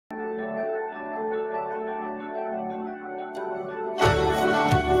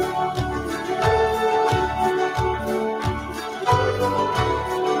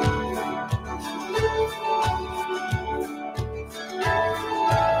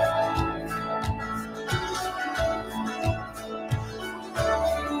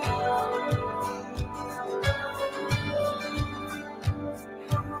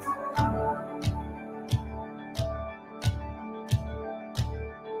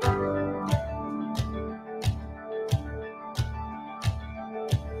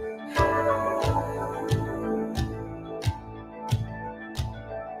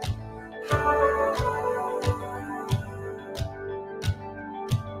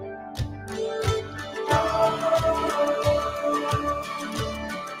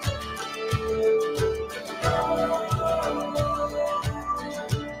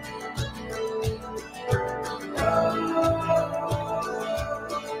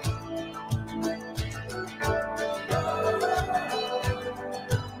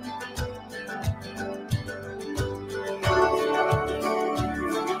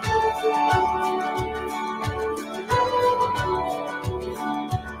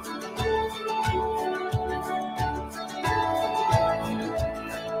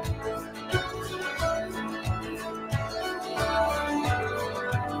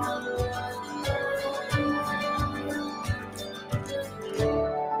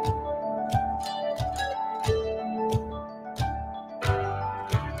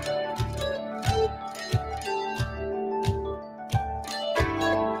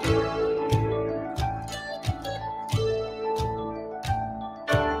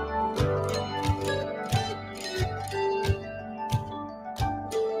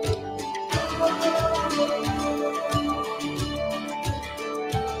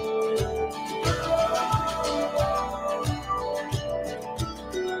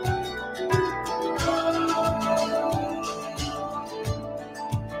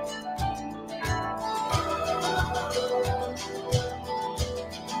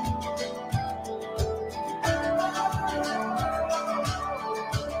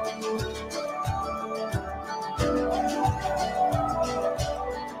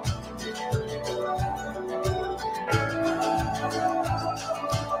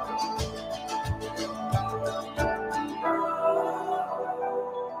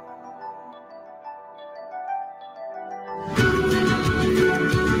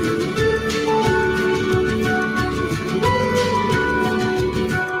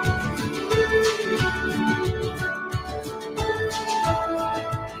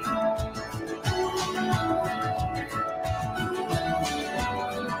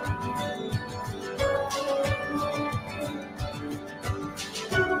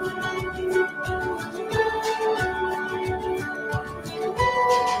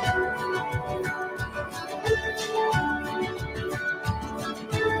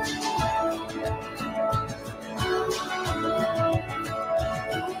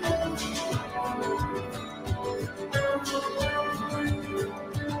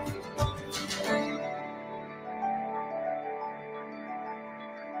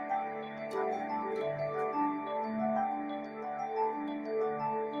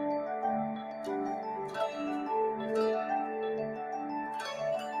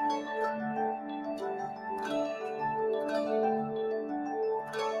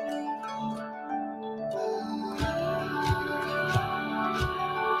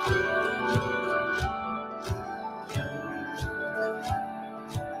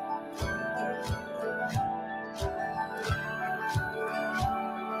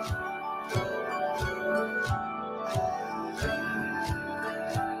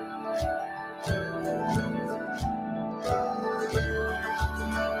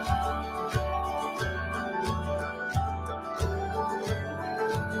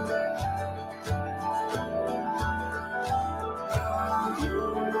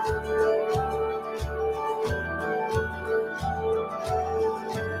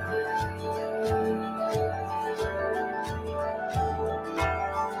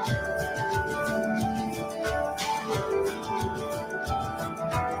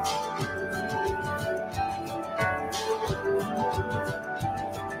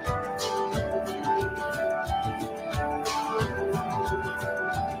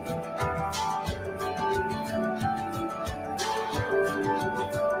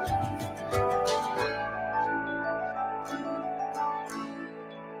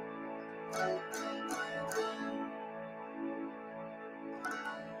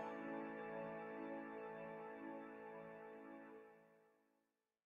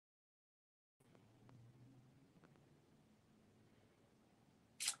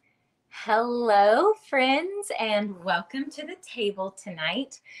Hello, friends, and welcome to the table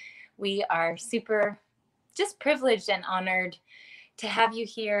tonight. We are super just privileged and honored to have you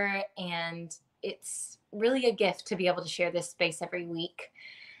here, and it's really a gift to be able to share this space every week.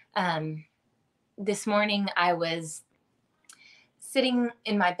 Um, this morning, I was sitting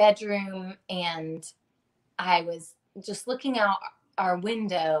in my bedroom and I was just looking out our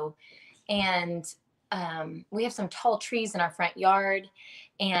window, and we have some tall trees in our front yard.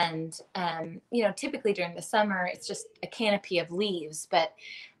 And, typically during the summer, it's just a canopy of leaves. But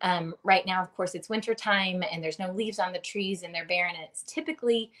right now, of course, it's winter time and there's no leaves on the trees and they're barren. And it's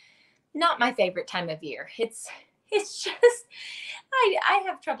typically not my favorite time of year. It's just, I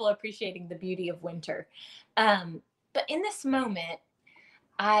have trouble appreciating the beauty of winter. Um, but in this moment,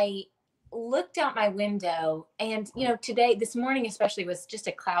 I looked out my window and, today, this morning especially, was just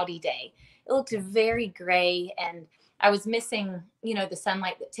a cloudy day. It looked very gray and I was missing, the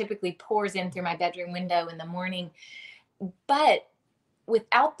sunlight that typically pours in through my bedroom window in the morning. But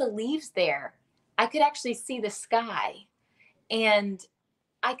without the leaves there, I could actually see the sky and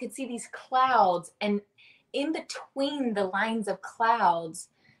I could see these clouds. And in between the lines of clouds,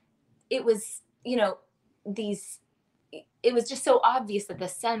 it was, these it was just so obvious that the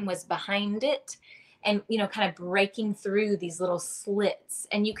sun was behind it and kind of breaking through these little slits,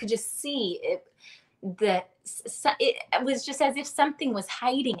 and you could just see it. It was just as if something was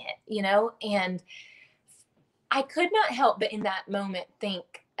hiding it, and I could not help but in that moment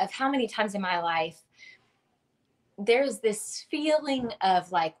think of how many times in my life there's this feeling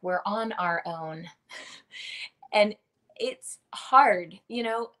of like we're on our own. And it's hard,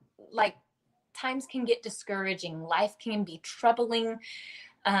 like times can get discouraging, life can be troubling.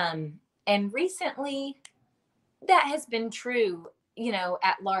 And recently, that has been true,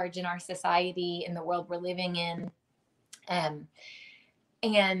 at large in our society, in the world we're living in. Um,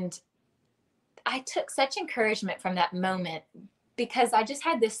 and I took such encouragement from that moment because I just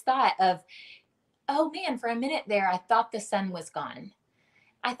had this thought of, oh man, for a minute there, I thought the sun was gone.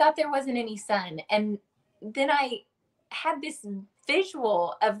 I thought there wasn't any sun. And then I had this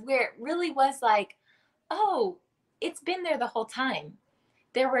visual of where it really was like, oh, it's been there the whole time.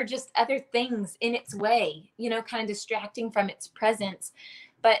 There were just other things in its way, kind of distracting from its presence,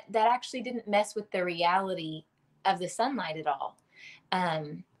 but that actually didn't mess with the reality of the sunlight at all.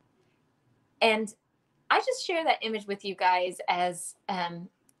 Um, and I just share that image with you guys as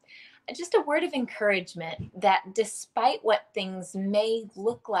just a word of encouragement that despite what things may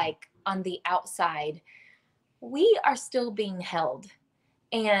look like on the outside, we are still being held.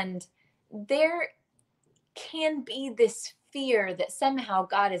 And there can be this fear that somehow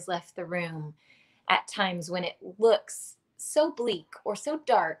God has left the room at times when it looks so bleak or so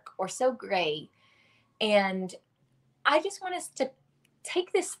dark or so gray. And I just want us to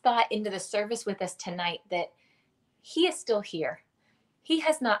take this thought into the service with us tonight that He is still here. He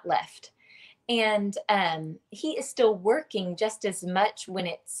has not left. And He is still working just as much when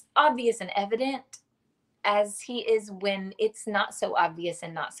it's obvious and evident as He is when it's not so obvious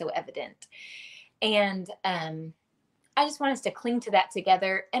and not so evident. And I just want us to cling to that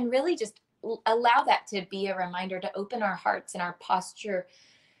together and really just allow that to be a reminder to open our hearts and our posture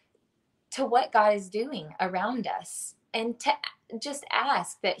to what God is doing around us, and to just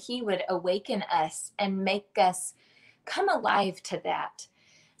ask that He would awaken us and make us come alive to that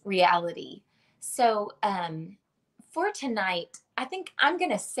reality. So, for tonight, I think I'm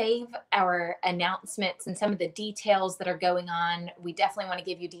going to save our announcements and some of the details that are going on. We definitely want to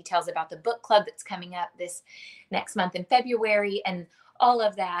give you details about the book club that's coming up this next month in February and all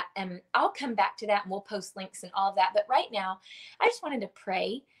of that. And I'll come back to that and we'll post links and all of that. But right now, I just wanted to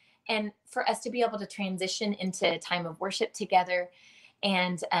pray and for us to be able to transition into a time of worship together.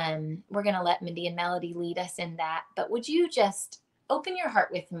 And we're going to let Mindy and Melody lead us in that. But would you just open your heart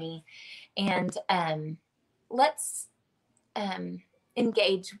with me and let's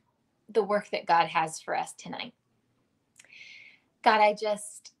engage the work that God has for us tonight. God, I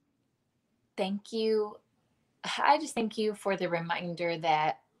just thank you. I just thank you for the reminder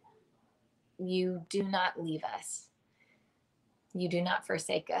that you do not leave us, you do not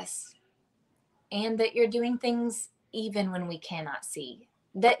forsake us, and that you're doing things even when we cannot see.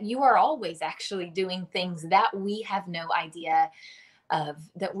 That you are always actually doing things that we have no idea of,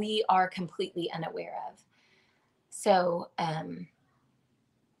 that we are completely unaware of. So,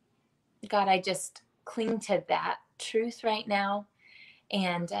 God, I just cling to that truth right now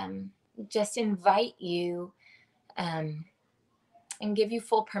and just invite you and give you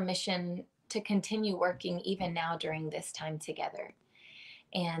full permission to continue working even now during this time together.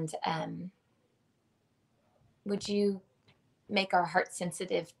 And would you make our hearts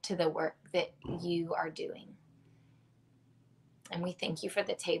sensitive to the work that you are doing. And we thank you for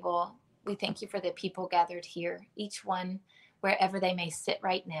the table. We thank you for the people gathered here, each one wherever they may sit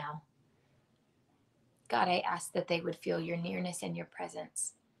right now. God, I ask that they would feel your nearness and your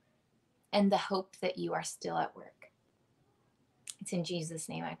presence and the hope that you are still at work. It's in Jesus'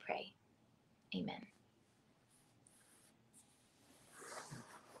 name I pray. Amen.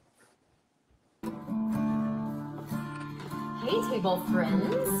 Hey, table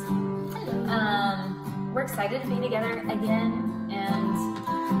friends. We're excited to be together again, and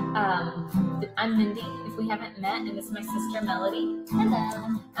I'm Mindy, if we haven't met, and this is my sister Melody.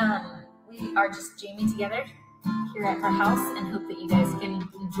 Hello. We are just jamming together here at our house, and hope that you guys can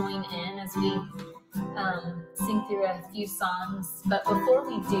join in as we sing through a few songs. But before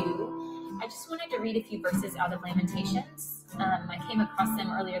we do, I just wanted to read a few verses out of Lamentations. I came across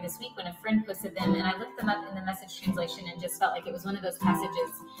them earlier this week when a friend posted them, and I looked them up in the Message translation and just felt like it was one of those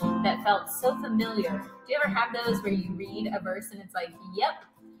passages that felt so familiar. Do you ever have those where you read a verse and it's like, yep,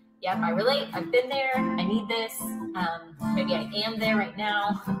 I relate, I've been there, I need this, maybe I am there right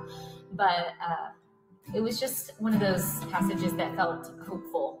now, but it was just one of those passages that felt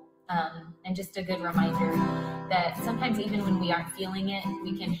hopeful, and just a good reminder that sometimes even when we aren't feeling it,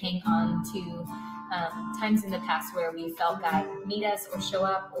 we can hang on to times in the past where we felt God meet us or show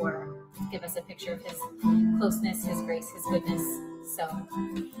up or give us a picture of his closeness, his grace, his goodness. So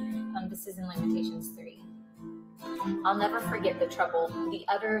this is in Lamentations 3. I'll never forget the trouble, the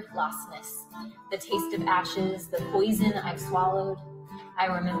utter lostness, the taste of ashes, the poison I've swallowed. I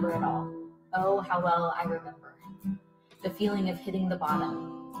remember it all. Oh, how well I remember. The feeling of hitting the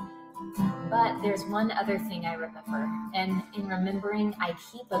bottom. But there's one other thing I remember, and in remembering, I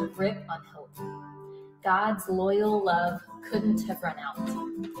keep a grip on hope. God's loyal love couldn't have run out.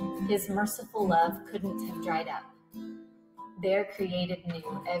 His merciful love couldn't have dried up. They're created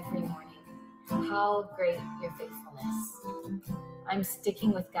new every morning. How great your faithfulness. I'm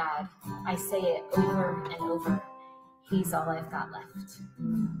sticking with God. I say it over and over. He's all I've got left.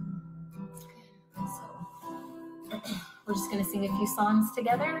 So we're just going to sing a few songs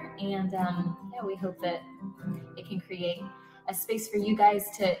together, and we hope that it can create a space for you guys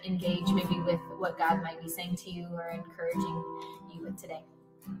to engage maybe with what God might be saying to you or encouraging you with today.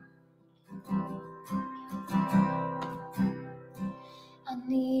 I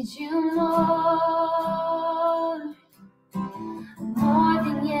need you more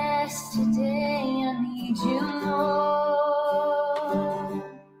than yesterday. I need you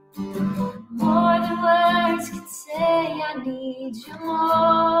more than words can say. I need you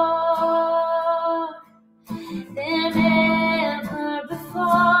more than ever before.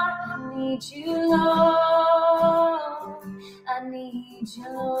 I need you, Lord. I need you,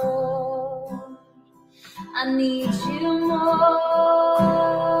 Lord. I need you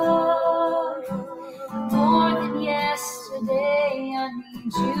more than yesterday. I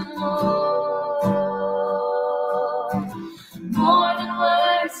need you more than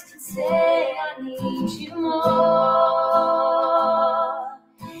words can say. I need you more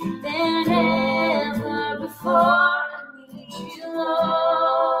than ever before. I need you,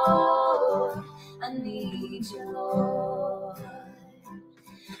 Lord. I need you, Lord.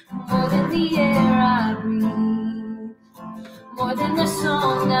 More than the air I breathe, more than the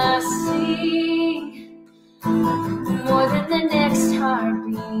song I sing, more than the next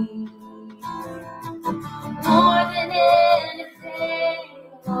heartbeat, more than anything.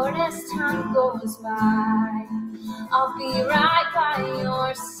 Lord, as time goes by, I'll be right by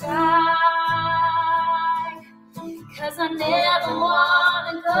your side, 'cause I never want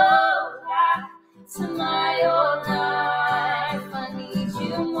to go back to my old life. I need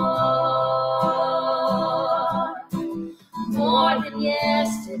you more than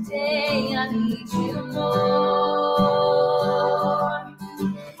yesterday. I need you more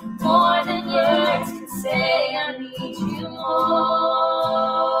than words can say. I need you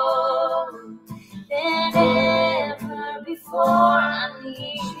more than ever before. I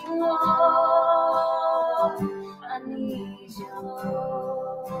need you, Lord. I need you,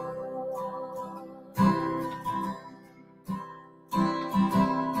 Lord.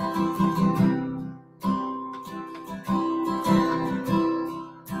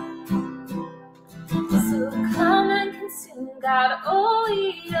 So come and consume, God, all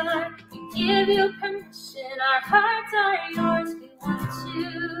we are. We give you permission. Our hearts are yours. We want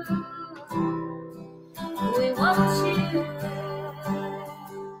you. We want you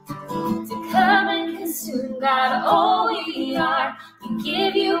to come and consume, God, all we are. We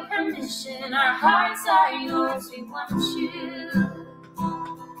give you permission. Our hearts are yours. We want you.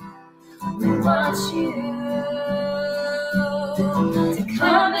 We want you.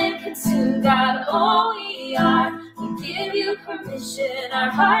 come and consume, God, all we are. We give you permission,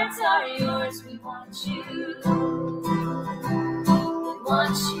 our hearts are yours. We want you, we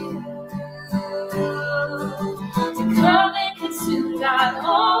want you to come and consume, God,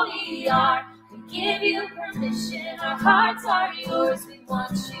 all we are. We give you permission, our hearts are yours. We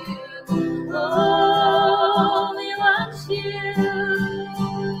want you, oh, we want you.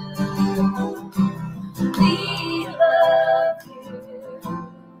 We love you,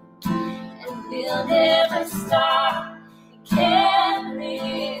 and we'll never stop. We can't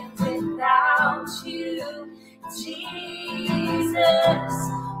live without you, Jesus.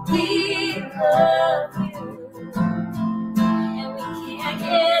 We love you, and we can't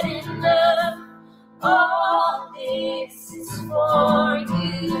get enough. All this is for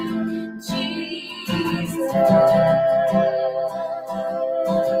you, Jesus.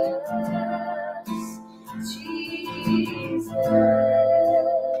 Jesus.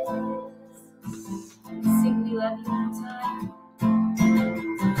 Sing we love you one time.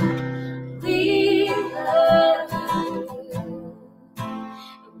 We love you.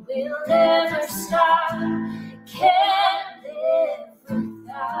 We'll never stop. Can't live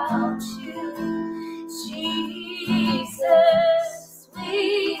without you, Jesus.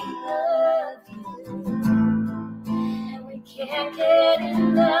 We love you, and we can't get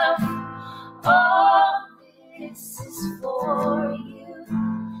enough. All this is for you,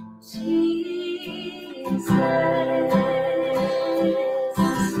 Jesus.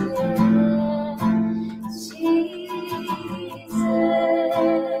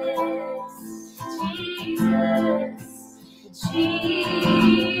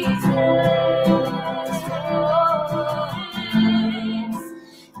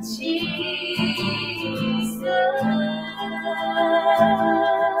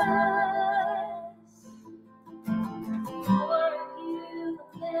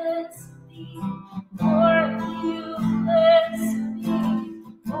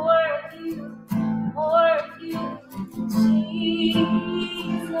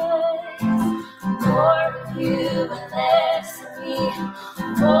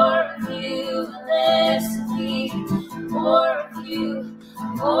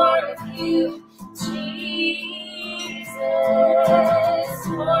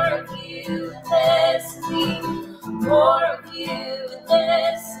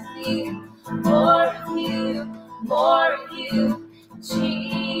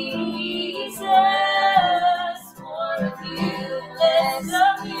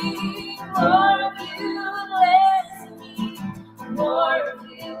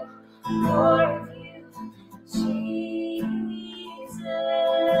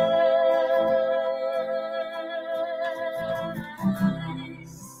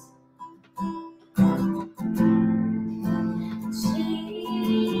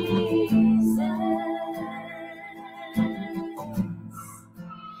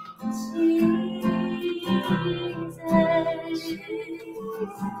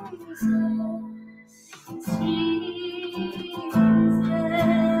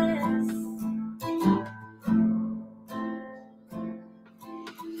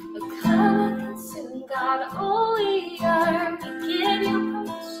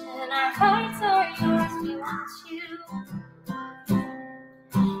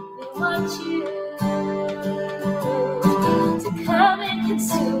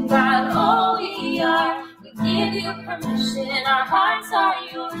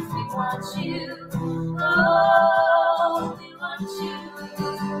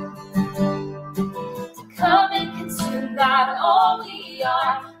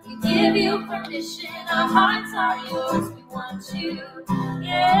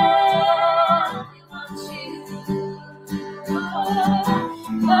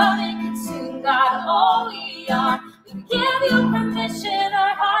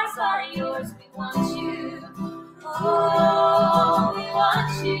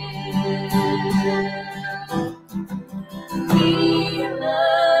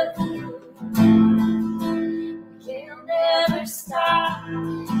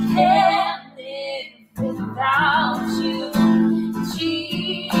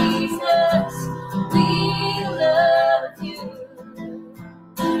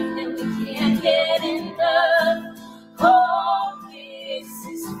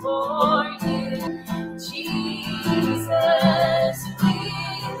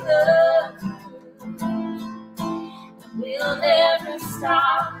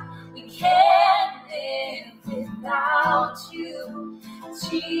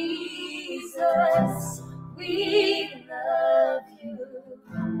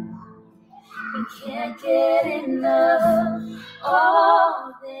 We can't get enough.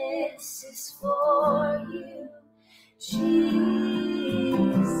 All this is for you, Jesus.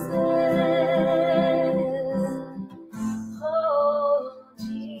 Oh,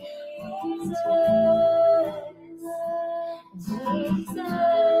 Jesus.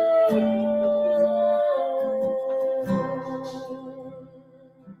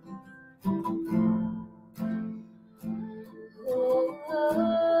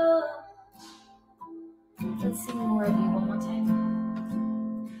 Let's sing more of you one more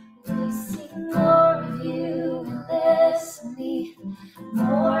time. We sing more of you and less of me.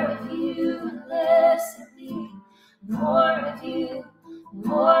 More of you and less of me. More of you,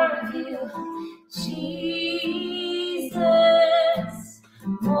 Jesus.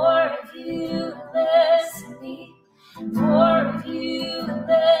 More of you and less of me. More of you and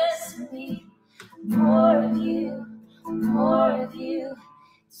less of me. More of you,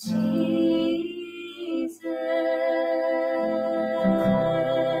 Jesus.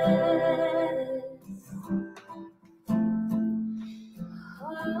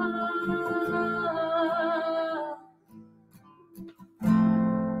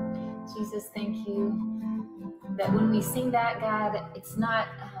 Jesus, thank you that when we sing that, God, it's not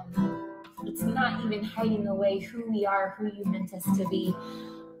even hiding away who we are, who you meant us to be,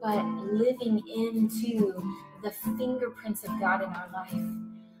 but living into the fingerprints of God in our life,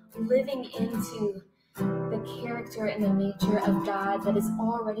 living into the character and the nature of God that is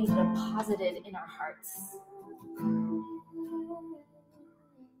already deposited in our hearts.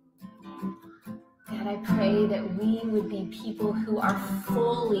 God, I pray that we would be people who are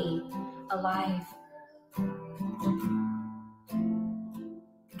fully alive.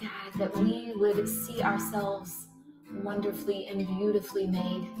 God, that we would see ourselves wonderfully and beautifully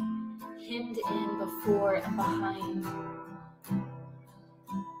made, hemmed in before and behind.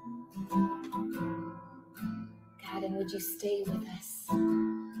 God, and would you stay with us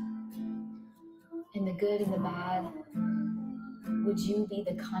in the good and the bad? Would you be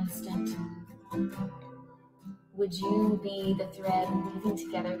the constant? Would you be the thread weaving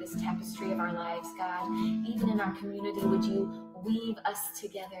together this tapestry of our lives, God? Even in our community, would you weave us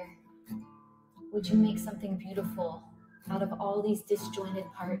together? Would you make something beautiful out of all these disjointed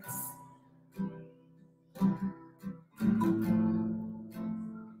parts? God,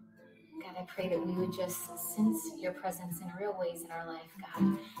 I pray that we would just sense your presence in real ways in our life,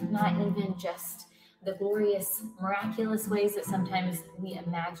 God. Not even just the glorious, miraculous ways that sometimes we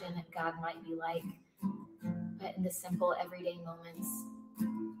imagine God might be like, but in the simple, everyday moments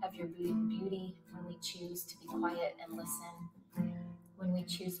of your beauty, when we choose to be quiet and listen, when we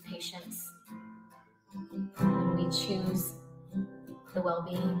choose patience, when we choose the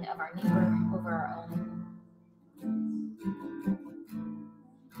well-being of our neighbor over our own.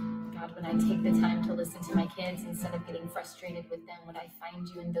 God, when I take the time to listen to my kids instead of getting frustrated with them, would I find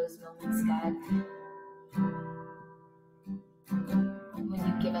you in those moments, God? When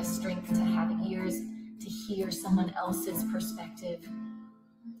you give us strength to have ears to hear someone else's perspective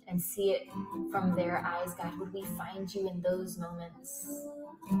and see it from their eyes, God, would we find you in those moments?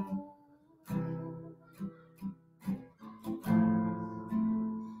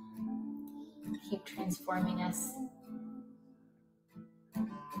 Keep transforming us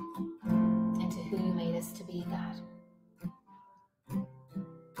into who you made us to be, God.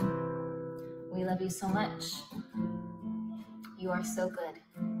 We love you so much. You are so good.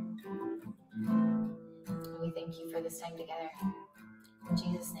 And we thank you for this time together. In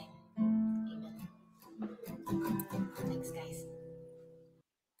Jesus' name, amen. Thanks, guys.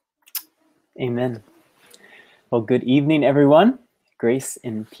 Amen. Well, good evening, everyone. Grace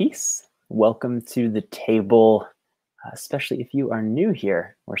and peace. Welcome to the table, especially if you are new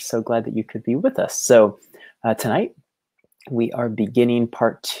here. We're so glad that you could be with us. So tonight, we are beginning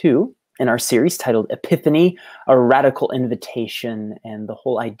part 2 in our series titled Epiphany, a Radical Invitation. And the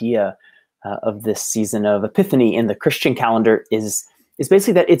whole idea of this season of Epiphany in the Christian calendar is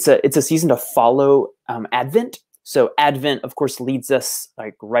basically that it's a season to follow Advent. So Advent, of course, leads us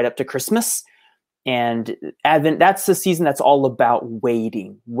like right up to Christmas. And Advent, that's the season that's all about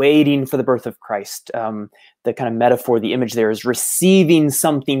waiting for the birth of Christ. The kind of metaphor, the image there is receiving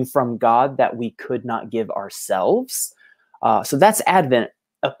something from God that we could not give ourselves. So that's Advent.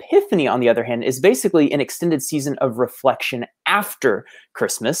 Epiphany, on the other hand, is basically an extended season of reflection after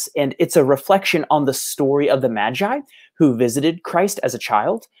Christmas. And it's a reflection on the story of the Magi who visited Christ as a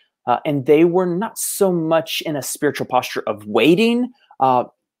child. And they were not so much in a spiritual posture of waiting.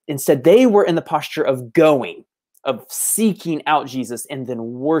 Instead, they were in the posture of going, of seeking out Jesus and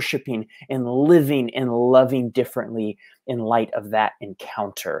then worshiping and living and loving differently in light of that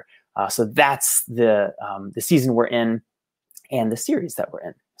encounter. So that's the season we're in and the series that we're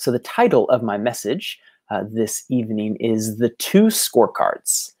in. So the title of my message this evening is The Two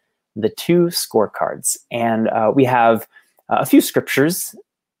Scorecards. The Two Scorecards. And we have a few scriptures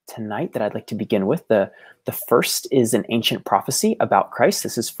tonight that I'd like to begin with. The first is an ancient prophecy about Christ.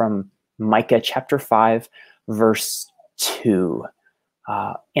 This is from Micah chapter 5, verse 2.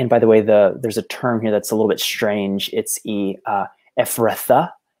 And by the way, there's a term here that's a little bit strange. It's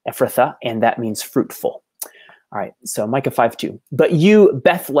Ephrathah, and that means fruitful. All right, so Micah 5:2. But you,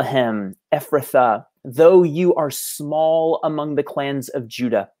 Bethlehem, Ephrathah, though you are small among the clans of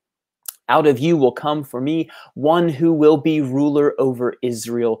Judah, out of you will come for me one who will be ruler over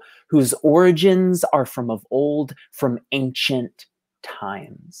Israel, whose origins are from of old, from ancient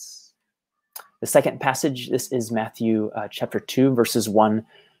times. The second passage, this is Matthew chapter 2, verses 1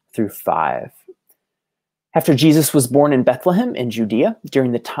 through 5. After Jesus was born in Bethlehem in Judea,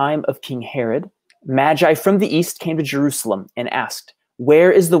 during the time of King Herod, Magi from the east came to Jerusalem and asked,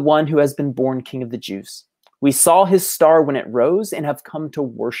 "Where is the one who has been born King of the Jews? We saw his star when it rose and have come to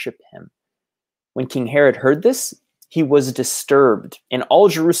worship him." When King Herod heard this, he was disturbed, and all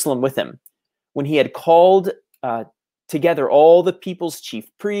Jerusalem with him. When he had called together all the people's chief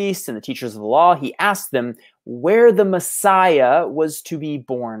priests and the teachers of the law, he asked them where the Messiah was to be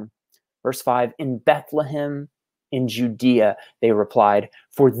born. Verse 5, in Bethlehem in Judea, they replied,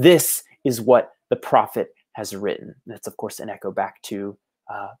 for this is what the prophet has written. That's, of course, an echo back to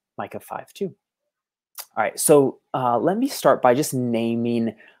Micah 5:2. All right, so let me start by just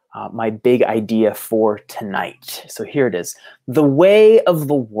naming my big idea for tonight. So here it is. The way of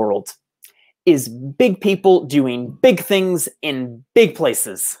the world is big people doing big things in big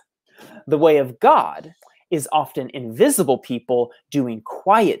places. The way of God is often invisible people doing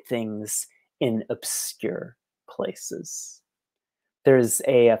quiet things in obscure places. There's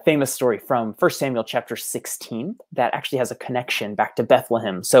a famous story from 1 Samuel chapter 16 that actually has a connection back to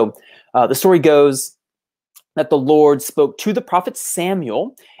Bethlehem. So the story goes that the Lord spoke to the prophet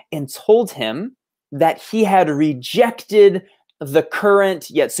Samuel and told him that he had rejected the current,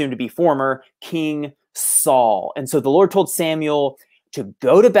 yet soon to be former, King Saul. And so the Lord told Samuel to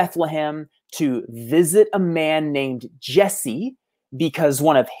go to Bethlehem to visit a man named Jesse because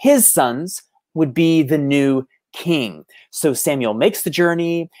one of his sons would be the new king. So Samuel makes the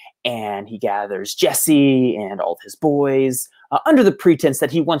journey and he gathers Jesse and all of his boys under the pretense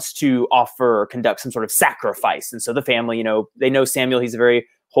that he wants to offer or conduct some sort of sacrifice. And so the family, they know Samuel, he's a very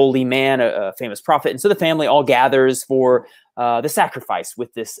holy man, a famous prophet. And so the family all gathers for the sacrifice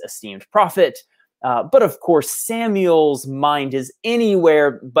with this esteemed prophet. But of course, Samuel's mind is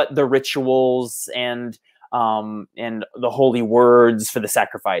anywhere but the rituals and the holy words for the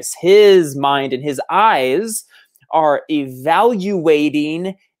sacrifice. His mind and his eyes are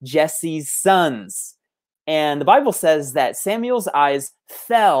evaluating Jesse's sons. And the Bible says that Samuel's eyes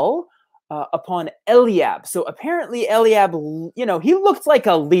fell upon Eliab. So apparently Eliab, he looked like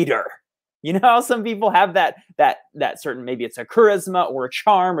a leader. You know how some people have that certain, maybe it's a charisma or a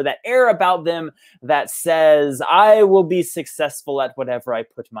charm or that air about them that says, I will be successful at whatever I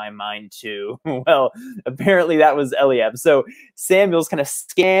put my mind to. Well, apparently that was Eliab. So Samuel's kind of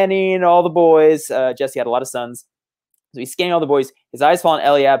scanning all the boys. Jesse had a lot of sons. So he's scanning all the boys. His eyes fall on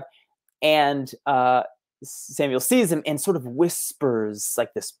Eliab, and Samuel sees him and sort of whispers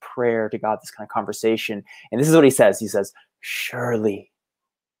like this prayer to God, this kind of conversation. And this is what he says. He says, surely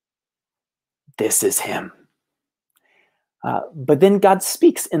this is him. But then God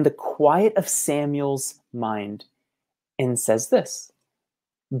speaks in the quiet of Samuel's mind and says this,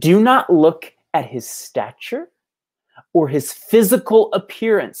 do not look at his stature or his physical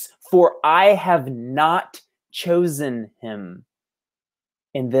appearance, for I have not chosen him.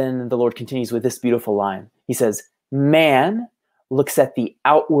 And then the Lord continues with this beautiful line. He says, man looks at the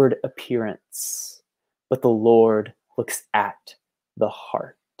outward appearance, but the Lord looks at the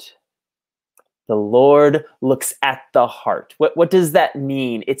heart. The Lord looks at the heart. What does that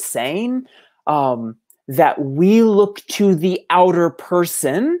mean? It's saying that we look to the outer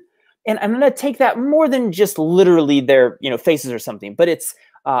person. And I'm going to take that more than just literally their faces or something, but it's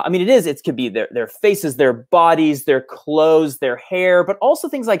it could be their faces, their bodies, their clothes, their hair, but also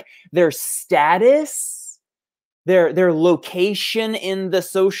things like their status, their location in the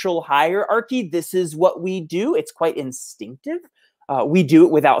social hierarchy. This is what we do. It's quite instinctive. We do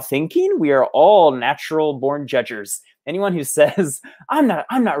it without thinking. We are all natural born judgers. Anyone who says, I'm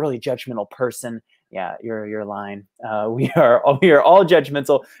not really a judgmental person. Yeah, you're lying. We are all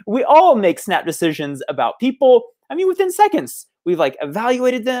judgmental. We all make snap decisions about people. Within seconds. We've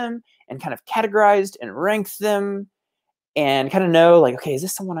evaluated them and kind of categorized and ranked them. and kind of know like, okay, is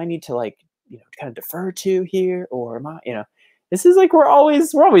this someone I need to like, kind of defer to here, or am I, this is like we're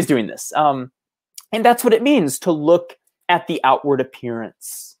always doing this. And that's what it means to look at the outward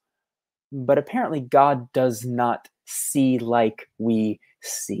appearance. But apparently God does not see like we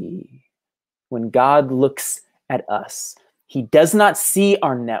see. When God looks at us, he does not see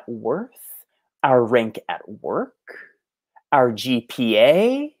our net worth, our rank at work, our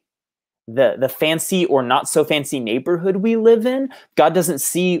GPA, the fancy or not so fancy neighborhood we live in. God doesn't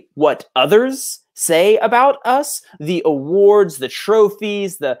see what others say about us, the awards, the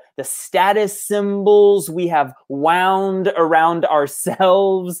trophies, the status symbols we have wound around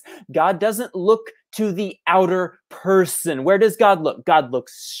ourselves. God doesn't look to the outer person. Where does God look? God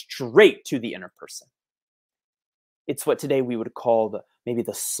looks straight to the inner person. It's what today we would call maybe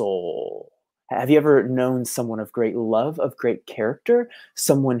the soul. Have you ever known someone of great love, of great character,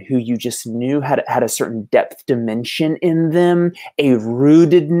 someone who you just knew had a certain depth dimension in them, a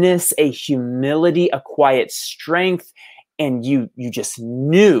rootedness, a humility, a quiet strength, and you just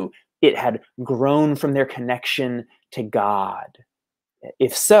knew it had grown from their connection to God?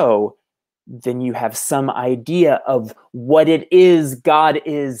 If so, then you have some idea of what it is God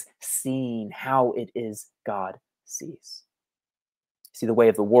is seeing, how it is God sees. See, the way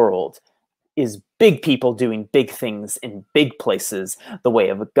of the world is big people doing big things in big places. The way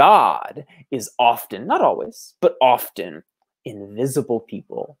of God is often, not always, but often, invisible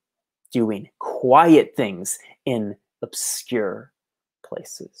people doing quiet things in obscure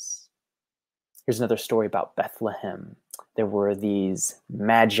places. Here's another story about Bethlehem. There were these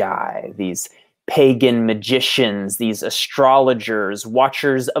magi, these pagan magicians, these astrologers,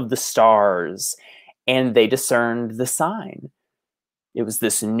 watchers of the stars, and they discerned the sign. It was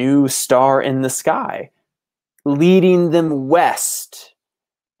this new star in the sky, leading them west.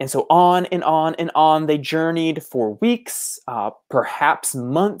 And so on and on and on they journeyed for weeks, perhaps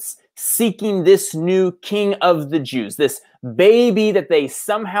months, seeking this new king of the Jews, this baby that they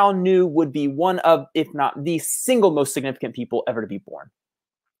somehow knew would be one of, if not the single most significant people ever to be born.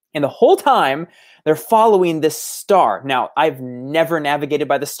 And the whole time they're following this star. Now, I've never navigated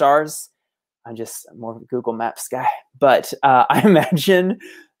by the stars. I'm just more of a Google Maps guy, but I imagine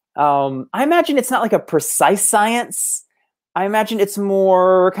it's not like a precise science. I imagine it's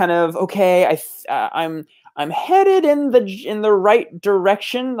more kind of, okay, I'm headed in the right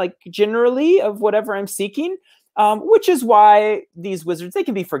direction, like generally of whatever I'm seeking, which is why these wizards, they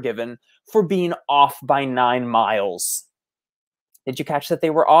can be forgiven for being off by 9 miles. Did you catch that they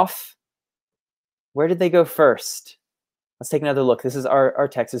were off? Where did they go first? Let's take another look. This is our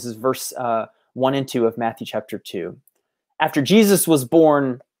text. This is verse 1 and 2 of Matthew chapter 2. After Jesus was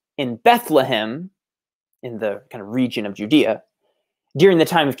born in Bethlehem, in the kind of region of Judea, during the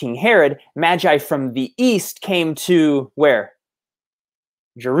time of King Herod, Magi from the east came to where?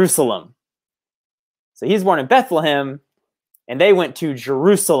 Jerusalem. So he's born in Bethlehem, and they went to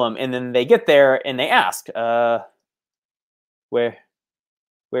Jerusalem, and then they get there and they ask, where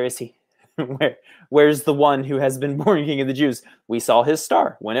is he? Where's the one who has been born King of the Jews? We saw his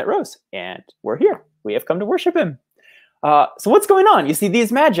star when it rose, and we're here. We have come to worship him. So what's going on? You see,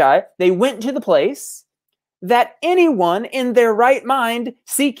 these magi, they went to the place that anyone in their right mind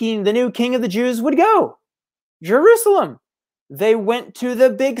seeking the new King of the Jews would go. Jerusalem. They went to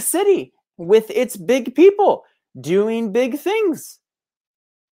the big city with its big people doing big things.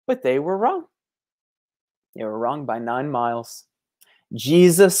 But they were wrong. They were wrong by 9 miles.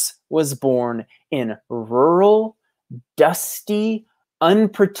 Jesus was born in rural, dusty,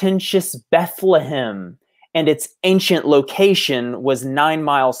 unpretentious Bethlehem, and its ancient location was 9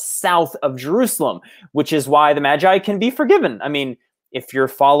 miles south of Jerusalem, which is why the Magi can be forgiven. I mean, if you're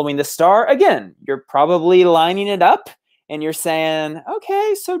following the star, again, you're probably lining it up, and you're saying,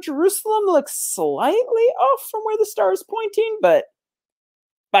 okay, so Jerusalem looks slightly off from where the star is pointing, but,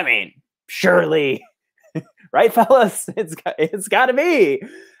 I mean, surely... Right, fellas? It's got to be.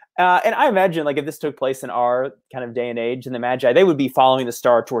 And I imagine, like, if this took place in our kind of day and age, and the Magi, they would be following the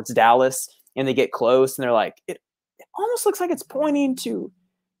star towards Dallas, and they get close, and they're like, it almost looks like it's pointing to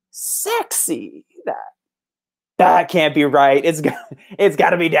sexy. That can't be right. It's got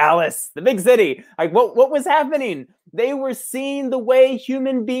to be Dallas, the big city. Like, what was happening? They were seeing the way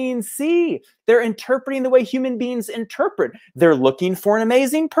human beings see. They're interpreting the way human beings interpret. They're looking for an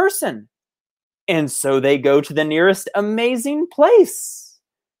amazing person. And so they go to the nearest amazing place,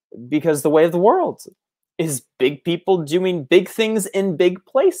 because the way of the world is big people doing big things in big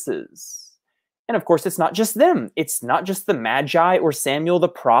places. And of course, it's not just them. It's not just the Magi or Samuel the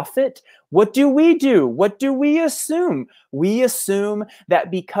prophet. What do? What do we assume? We assume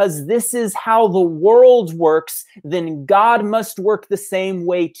that because this is how the world works, then God must work the same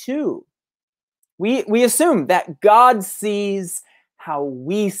way too. We assume that God sees how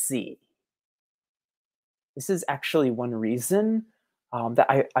we see. This is actually one reason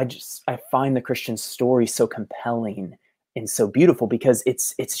that I find the Christian story so compelling and so beautiful, because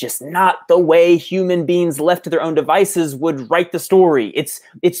it's just not the way human beings left to their own devices would write the story.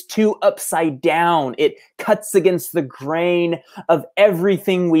 It's too upside down. It cuts against the grain of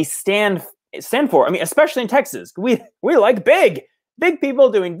everything we stand for. I mean, especially in Texas, we like big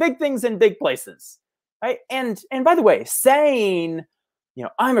people doing big things in big places, right? And by the way, saying,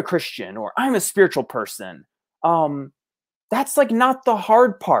 I'm a Christian or I'm a spiritual person, that's like not the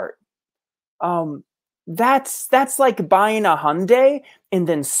hard part. That's like buying a Hyundai and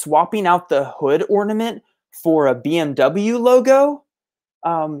then swapping out the hood ornament for a BMW logo.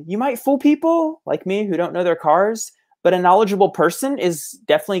 You might fool people like me who don't know their cars, but a knowledgeable person is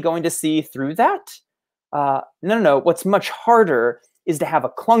definitely going to see through that. No. What's much harder is to have a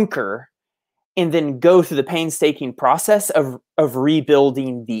clunker and then go through the painstaking process of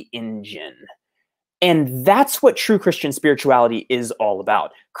rebuilding the engine. And that's what true Christian spirituality is all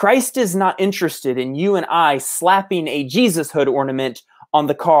about. Christ is not interested in you and I slapping a Jesus hood ornament on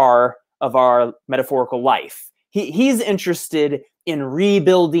the car of our metaphorical life. He's interested in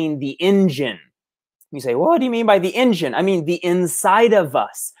rebuilding the engine. You say, well, what do you mean by the engine? I mean, the inside of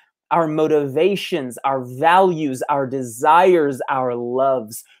us, our motivations, our values, our desires, our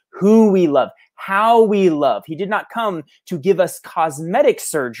loves, who we love, how we love. He did not come to give us cosmetic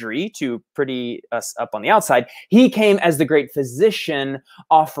surgery to pretty us up on the outside. He came as the great physician,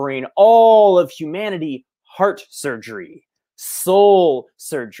 offering all of humanity heart surgery, soul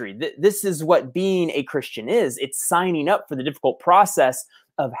surgery. This is what being a Christian is. It's signing up for the difficult process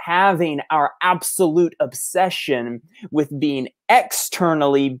of having our absolute obsession with being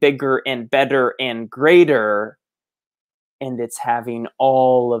externally bigger and better and greater. And it's having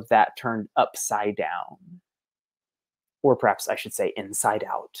all of that turned upside down. Or perhaps I should say inside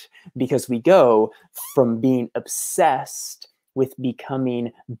out. Because we go from being obsessed with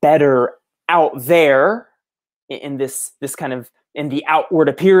becoming better out there in this kind of, in the outward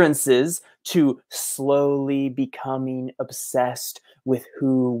appearances, to slowly becoming obsessed with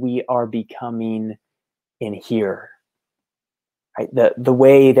who we are becoming in here. Right? The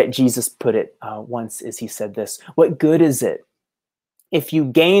way that Jesus put it once is he said this: what good is it if you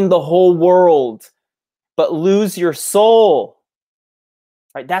gain the whole world but lose your soul?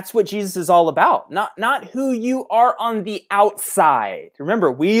 Right? That's what Jesus is all about. Not who you are on the outside. Remember,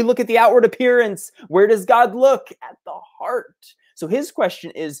 we look at the outward appearance. Where does God look? At the heart. So his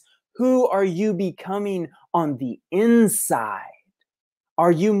question is, who are you becoming on the inside?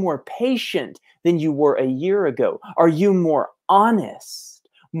 Are you more patient than you were a year ago? Are you more honest,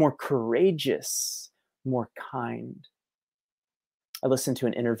 more courageous, more kind? I listened to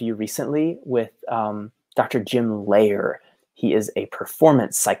an interview recently with Dr. Jim Layer. He is a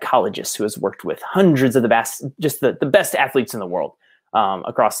performance psychologist who has worked with hundreds of the best athletes in the world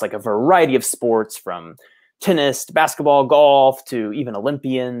across like a variety of sports, from tennis to basketball, golf, to even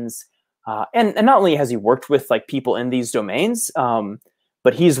Olympians. And not only has he worked with like people in these domains,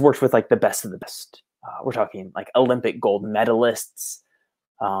 but he's worked with like the best of the best. We're talking like Olympic gold medalists.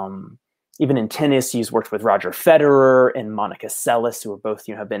 Even in tennis, he's worked with Roger Federer and Monica Seles, who are both,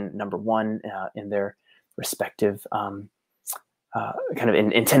 have been number one in their respective kind of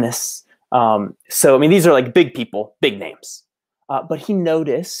in tennis. So, I mean, these are like big people, big names. But he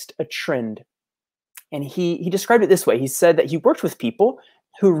noticed a trend, and he described it this way. He said that he worked with people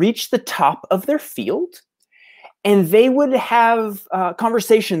who reached the top of their field, and they would have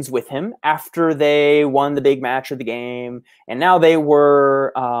conversations with him after they won the big match of the game. And now they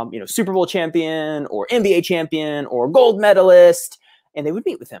were, Super Bowl champion or NBA champion or gold medalist. And they would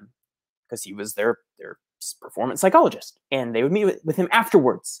meet with him because he was their performance psychologist. And they would meet with him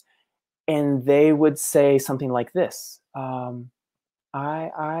afterwards. And they would say something like this: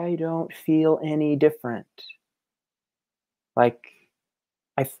 I don't feel any different. Like,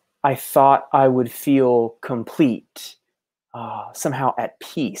 I thought I would feel complete, somehow at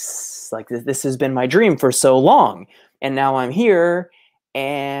peace. Like this has been my dream for so long, and now I'm here,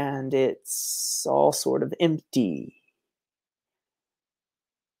 and it's all sort of empty.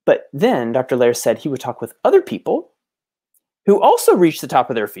 But then Dr. Lair said he would talk with other people who also reached the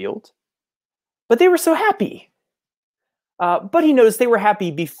top of their field, but they were so happy. But he noticed they were happy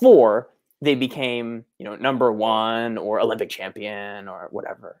before they became, number one or Olympic champion or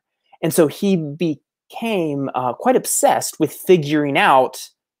whatever. And so he became quite obsessed with figuring out,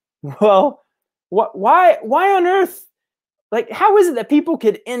 well, why on earth, like, how is it that people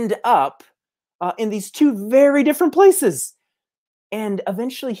could end up in these two very different places? And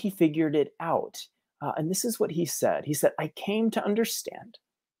eventually he figured it out. And this is what he said. He said, I came to understand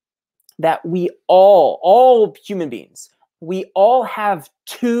that we all human beings, we all have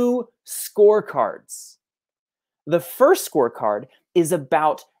two scorecards. The first scorecard is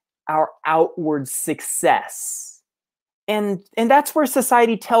about our outward success. And that's where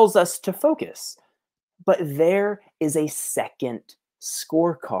society tells us to focus. But there is a second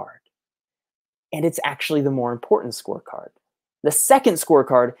scorecard. And it's actually the more important scorecard. The second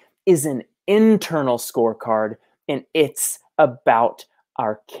scorecard is an internal scorecard, and it's about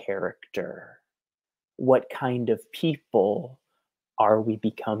our character. What kind of people are we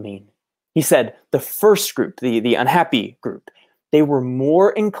becoming? He said the first group, the unhappy group, they were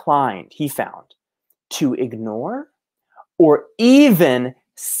more inclined, he found, to ignore or even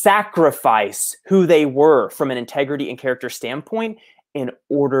sacrifice who they were from an integrity and character standpoint in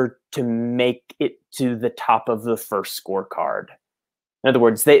order to make it to the top of the first scorecard. In other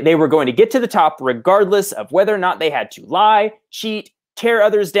words, they were going to get to the top regardless of whether or not they had to lie, cheat, tear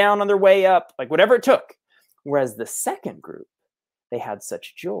others down on their way up, like whatever it took. Whereas the second group, they had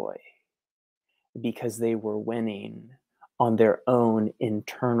such joy because they were winning on their own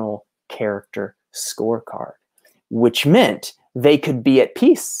internal character scorecard, which meant they could be at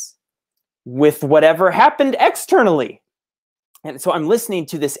peace with whatever happened externally. And so I'm listening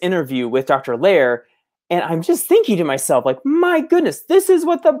to this interview with Dr. Lair, and I'm just thinking to myself, like, my goodness, this is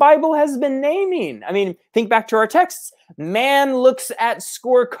what the Bible has been naming. I mean, think back to our texts. Man looks at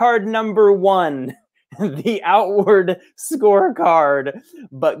scorecard number 1, the outward scorecard,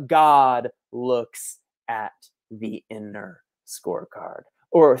 but God looks at the inner scorecard.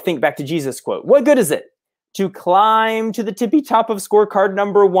 Or think back to Jesus' quote. What good is it to climb to the tippy top of scorecard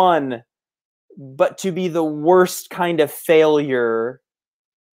number 1, but to be the worst kind of failure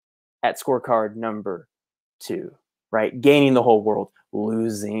at scorecard number 2, right? Gaining the whole world,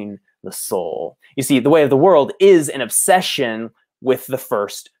 losing the soul. You see, the way of the world is an obsession with the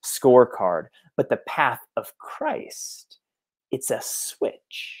first scorecard, but the path of Christ, it's a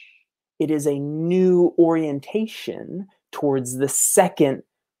switch. It is a new orientation towards the second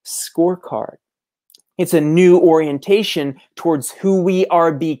scorecard. It's a new orientation towards who we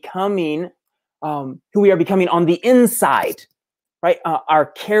are becoming on the inside, right? Our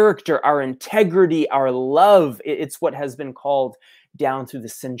character, our integrity, our love. It's what has been called down through the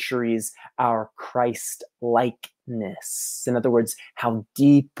centuries our Christ-likeness. In other words, how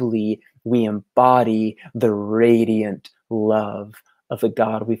deeply we embody the radiant love of the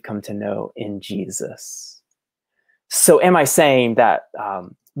God we've come to know in Jesus. So am I saying that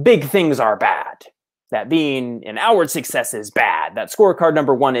big things are bad? That being an outward success is bad? That scorecard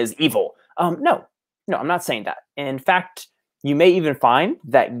number 1 is evil? No, I'm not saying that. In fact, you may even find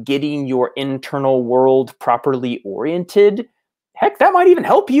that getting your internal world properly oriented, heck, that might even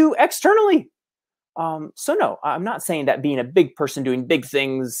help you externally. So no, I'm not saying that being a big person doing big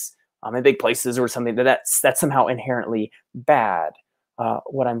things in big places or something, that's somehow inherently bad.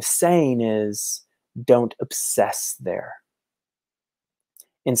 What I'm saying is don't obsess there.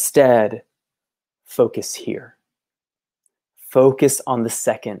 Instead, focus here. Focus on the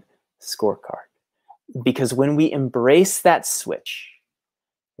second scorecard. Because when we embrace that switch,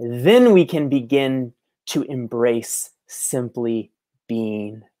 then we can begin to embrace simply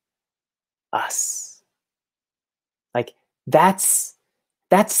being us. Like, that's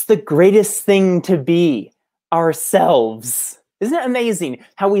the greatest thing to be, ourselves. Isn't it amazing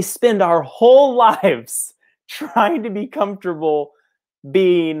how we spend our whole lives trying to be comfortable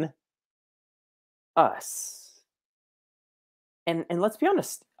being us? And let's be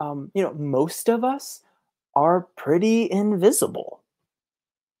honest, most of us are pretty invisible.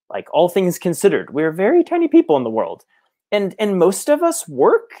 Like, all things considered, we're very tiny people in the world. And most of us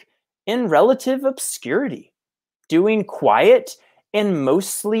work in relative obscurity, doing quiet and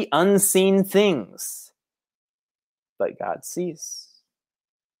mostly unseen things. But God sees.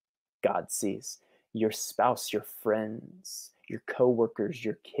 God sees your spouse, your friends, your coworkers,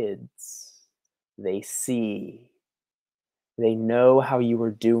 your kids. They see. They know how you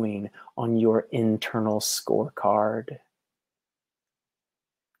are doing on your internal scorecard.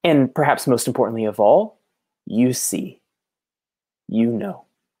 And perhaps most importantly of all, you see. You know.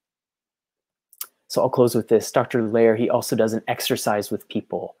 So I'll close with this. Dr. Lair, he also does an exercise with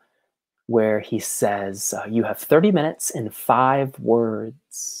people where he says, you have 30 minutes and 5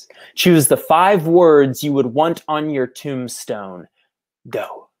 words. Choose the 5 words you would want on your tombstone.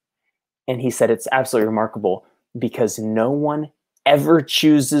 Go. And he said it's absolutely remarkable because no one ever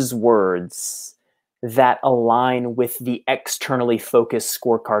chooses words that align with the externally focused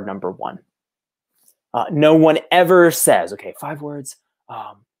scorecard number 1. No one ever says, okay, 5 words,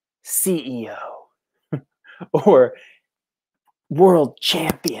 CEO, or world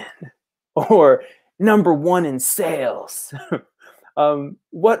champion, or number 1 in sales.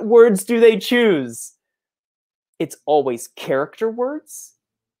 What words do they choose? It's always character words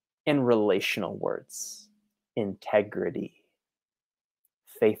and relational words. Integrity,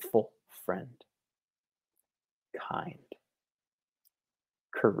 faithful friend, kind,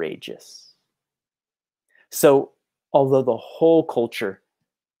 courageous. So although the whole culture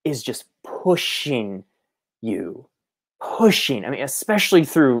is just pushing, I mean, especially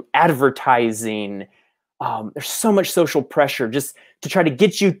through advertising, there's so much social pressure just to try to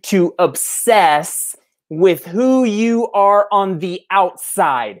get you to obsess with who you are on the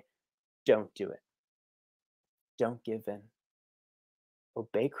outside. Don't do it. Don't give in.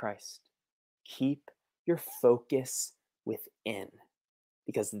 Obey Christ. Keep your focus within,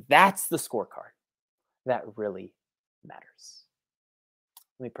 because that's the scorecard that really matters.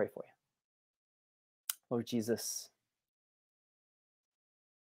 Let me pray for you. Lord Jesus,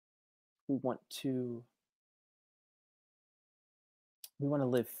 we want to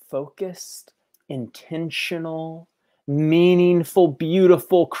live focused, intentional, meaningful,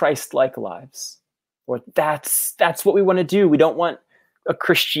 beautiful, Christ-like lives. Lord, that's what we want to do. We don't want a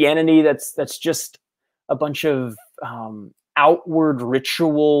Christianity that's just a bunch of outward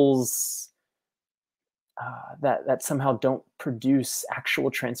rituals that somehow don't produce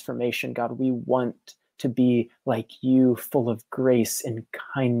actual transformation. God, we want to be like you, full of grace and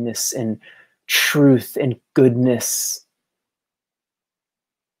kindness and truth and goodness.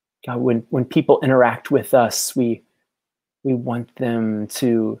 God, when people interact with us, we want them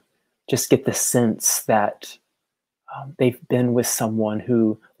to just get the sense that they've been with someone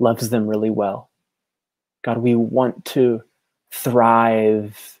who loves them really well. God, we want to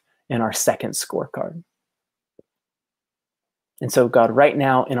thrive in our second scorecard. And so, God, right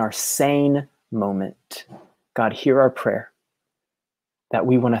now in our sane moment, God, hear our prayer that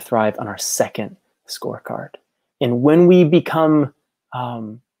we want to thrive on our second scorecard. And when we become,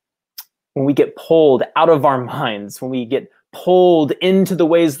 when we get pulled out of our minds, when we get pulled into the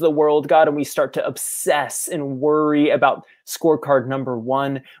ways of the world, God, and we start to obsess and worry about scorecard number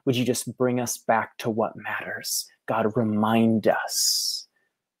 1, would you just bring us back to what matters? God, remind us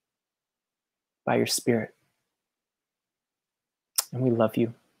by your Spirit. And we love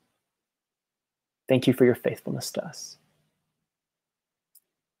you. Thank you for your faithfulness to us.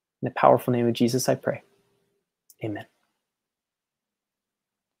 In the powerful name of Jesus, I pray. Amen.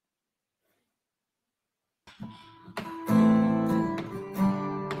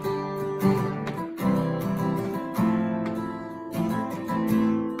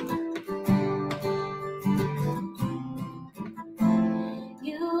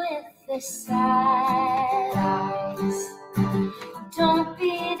 Sad eyes. Don't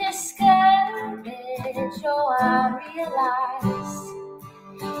be discouraged, oh, I realize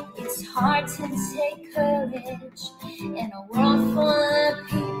it's hard to take courage in a world full of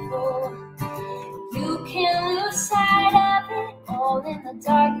people. You can lose sight of it all, in the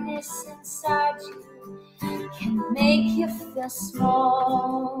darkness inside you can make you feel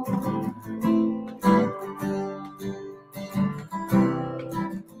small.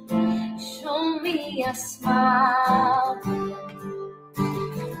 Show me a smile.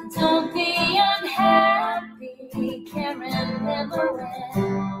 Don't be unhappy. Can't remember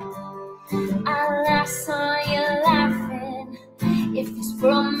when I last saw you laughing. If this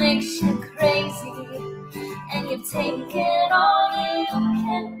world makes you crazy and you've taken all you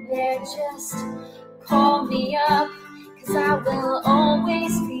can bear, just call me up, 'cause I will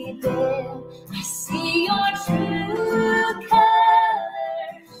always be there. I see your true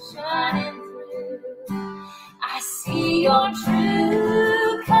colors shining through. I see your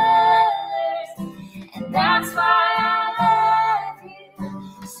true colors, and that's why I love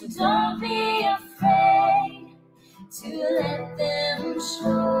you. So don't be afraid to let them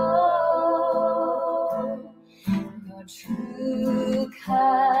show. Your true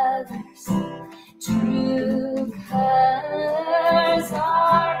colors, true colors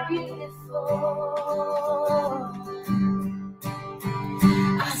are beautiful.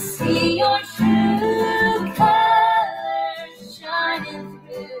 I see your true colors shining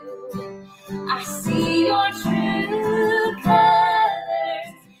through. I see your true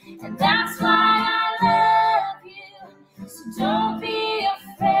colors, and that's why I love you. So don't be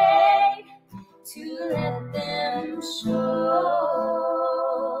afraid to let them show.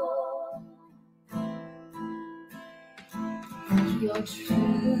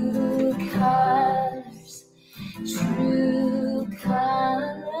 true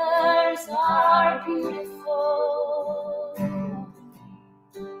colors are beautiful,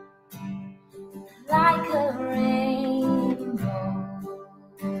 like a rainbow,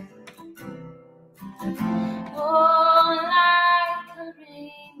 oh, like a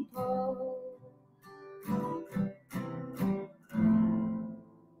rainbow.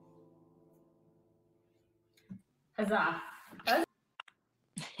 Huzzah.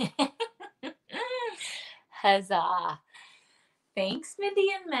 Huzzah. Thanks, Mindy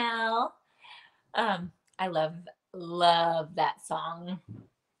and Mel. I love that song.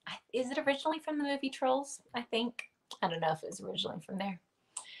 Is it originally from the movie Trolls? I think. I don't know if it was originally from there,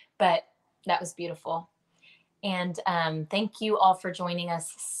 but that was beautiful. And thank you all for joining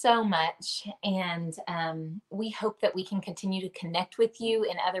us so much. And we hope that we can continue to connect with you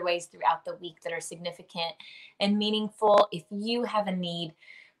in other ways throughout the week that are significant and meaningful. If you have a need,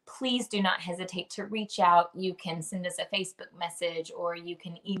 please do not hesitate to reach out. You can send us a Facebook message or you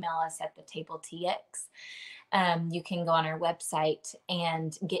can email us at the Table TX. You can go on our website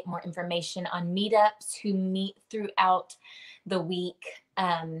and get more information on meetups who meet throughout the week.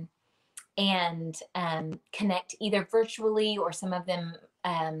 And connect either virtually or some of them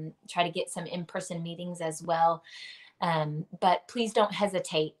try to get some in-person meetings as well. But please don't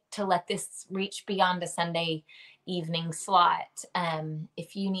hesitate to let this reach beyond a Sunday evening slot.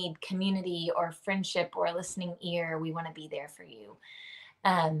 If you need community or friendship or a listening ear, we want to be there for you.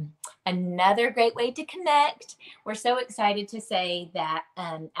 Another great way to connect. We're so excited to say that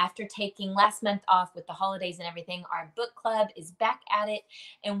after taking last month off with the holidays and everything, our book club is back at it,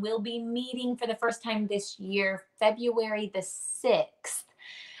 and we'll be meeting for the first time this year, February the 6th.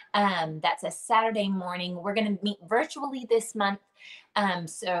 That's a Saturday morning. We're going to meet virtually this month,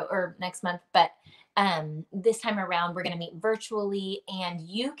 or next month, but this time around we're going to meet virtually, and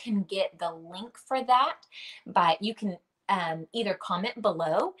you can get the link for that you can either comment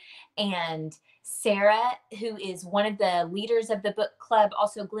below, and Sarah, who is one of the leaders of the book club,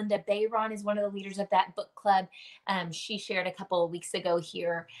 also Glenda Bayron is one of the leaders of that book club. She shared a couple of weeks ago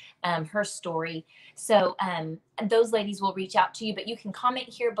here her story. So those ladies will reach out to you, but you can comment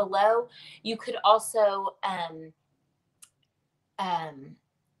here below. You could also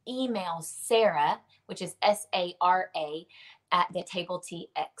email Sarah, which is SARA, at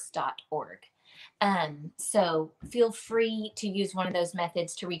thetabletx.org. So feel free to use one of those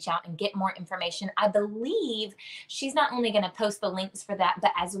methods to reach out and get more information. I believe she's not only going to post the links for that,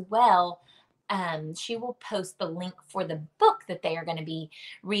 but as well, she will post the link for the book that they are going to be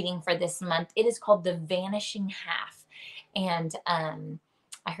reading for this month. It is called The Vanishing Half. And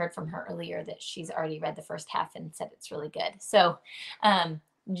I heard from her earlier that she's already read the first half and said it's really good. So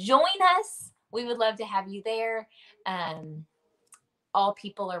join us. We would love to have you there. All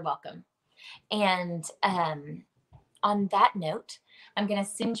people are welcome. And on that note, I'm going to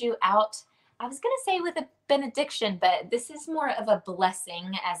send you out. I was going to say with a benediction, but this is more of a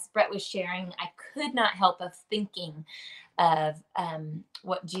blessing. As Brett was sharing, I could not help of thinking of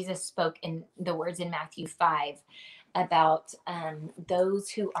what Jesus spoke in the words in Matthew 5 about those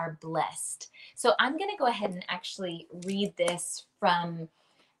who are blessed. So I'm going to go ahead and actually read this from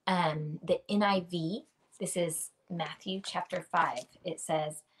the NIV. This is Matthew chapter 5. It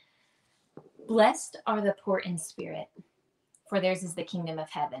says, "Blessed are the poor in spirit, for theirs is the kingdom of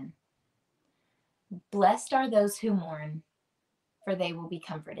heaven. Blessed are those who mourn, for they will be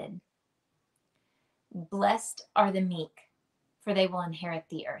comforted. Blessed are the meek, for they will inherit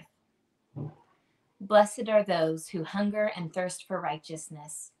the earth. Blessed are those who hunger and thirst for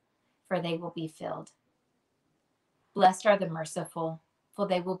righteousness, for they will be filled. Blessed are the merciful, for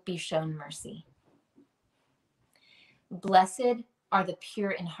they will be shown mercy. Blessed are the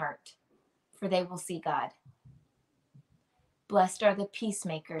pure in heart, for they will see God. Blessed are the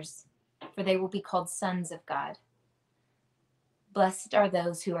peacemakers, for they will be called sons of God. Blessed are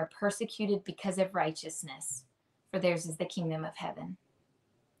those who are persecuted because of righteousness, for theirs is the kingdom of heaven.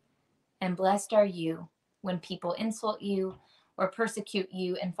 And blessed are you when people insult you or persecute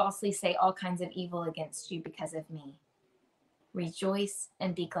you and falsely say all kinds of evil against you because of me. Rejoice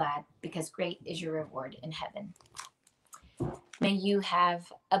and be glad, because great is your reward in heaven." May you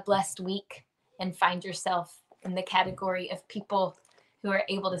have a blessed week and find yourself in the category of people who are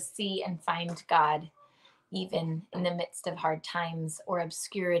able to see and find God, even in the midst of hard times or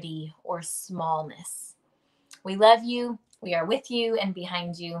obscurity or smallness. We love you. We are with you and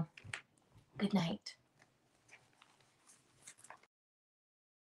behind you. Good night.